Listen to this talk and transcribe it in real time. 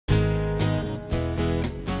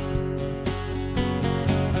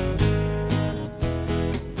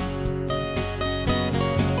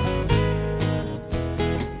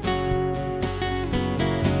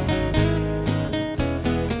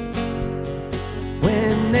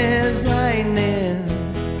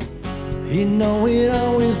You know it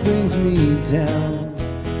always brings me down,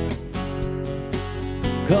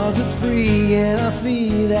 'cause it's free and I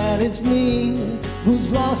see that it's me who's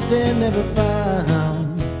lost and never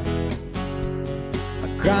found. I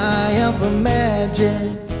cry out for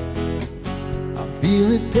magic, I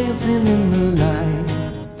feel it dancing in the light.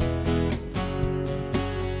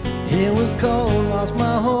 It was cold, lost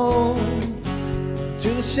my home to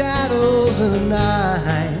the shadows of the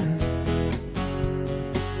night.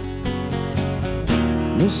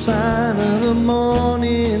 No sign of the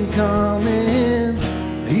morning coming,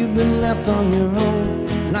 you've been left on your own,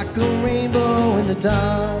 like a rainbow in the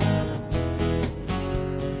dark.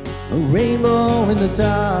 A rainbow in the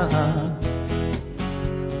dark.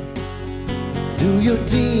 Do your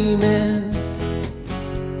demons,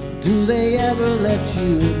 do they ever let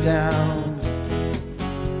you down?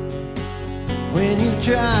 When you've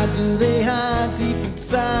tried, do they hide deep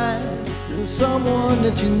inside? Is there someone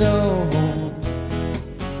that you know?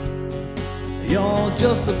 You're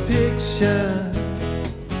just a picture,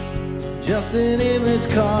 just an image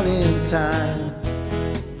caught in time.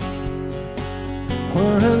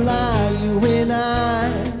 We're a lie, you and I,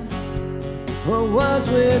 were words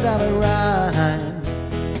without a rhyme.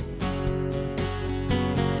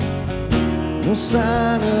 No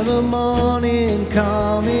sign of the morning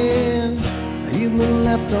coming, you've been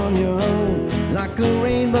left on your own, like a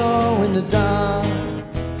rainbow in the dark.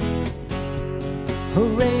 A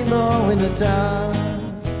rainbow in the dark.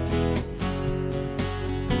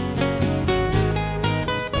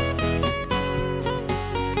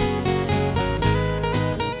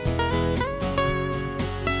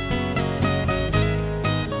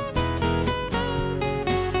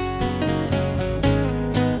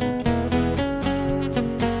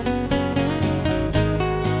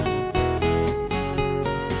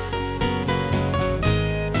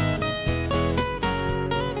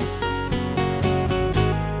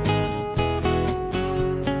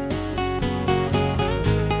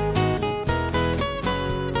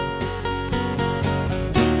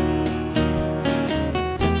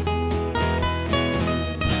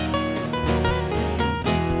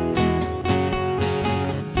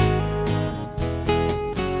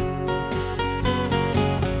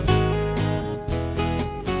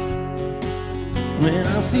 When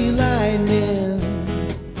I see lightning,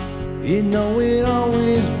 you know it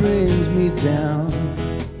always brings me down,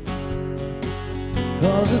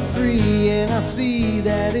 'cause it's free and I see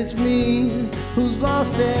that it's me who's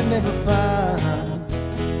lost and never found.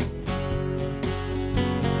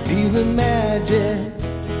 Feel the magic,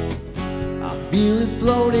 I feel it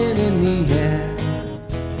floating in the air,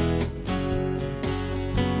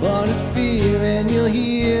 but it's fear and you're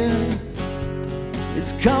here,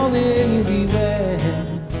 it's calling you, beware.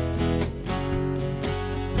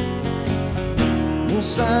 No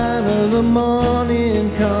sign of the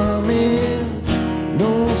morning coming,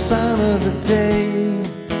 no sign of the day.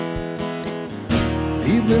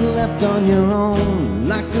 You've been left on your own,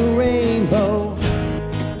 like a rainbow,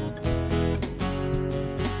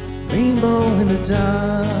 rainbow in the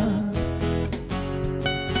dark.